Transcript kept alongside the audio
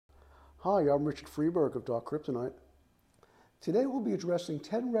Hi, I'm Richard Freiberg of Cryptonite. Today we'll be addressing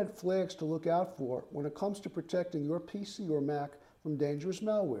 10 red flags to look out for when it comes to protecting your PC or Mac from dangerous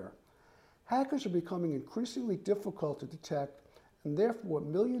malware. Hackers are becoming increasingly difficult to detect, and therefore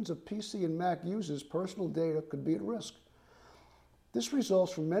millions of PC and Mac users' personal data could be at risk. This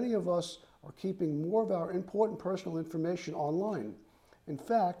results from many of us are keeping more of our important personal information online. In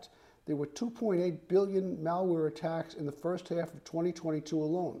fact, there were 2.8 billion malware attacks in the first half of 2022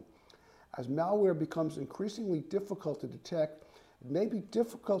 alone. As malware becomes increasingly difficult to detect, it may be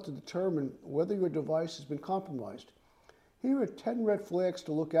difficult to determine whether your device has been compromised. Here are 10 red flags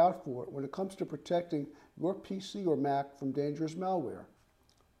to look out for when it comes to protecting your PC or Mac from dangerous malware.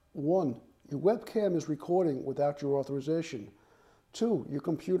 1. Your webcam is recording without your authorization. 2. Your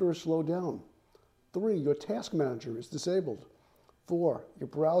computer is slowed down. 3. Your task manager is disabled. 4. Your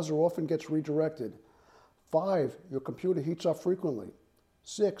browser often gets redirected. 5. Your computer heats up frequently.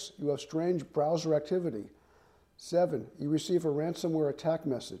 6. You have strange browser activity. 7. You receive a ransomware attack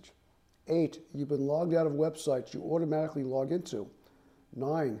message. 8. You've been logged out of websites you automatically log into.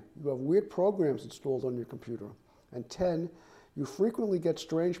 9. You have weird programs installed on your computer. And 10. You frequently get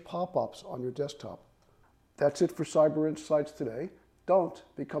strange pop-ups on your desktop. That's it for Cyber Insights today. Don't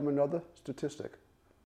become another statistic.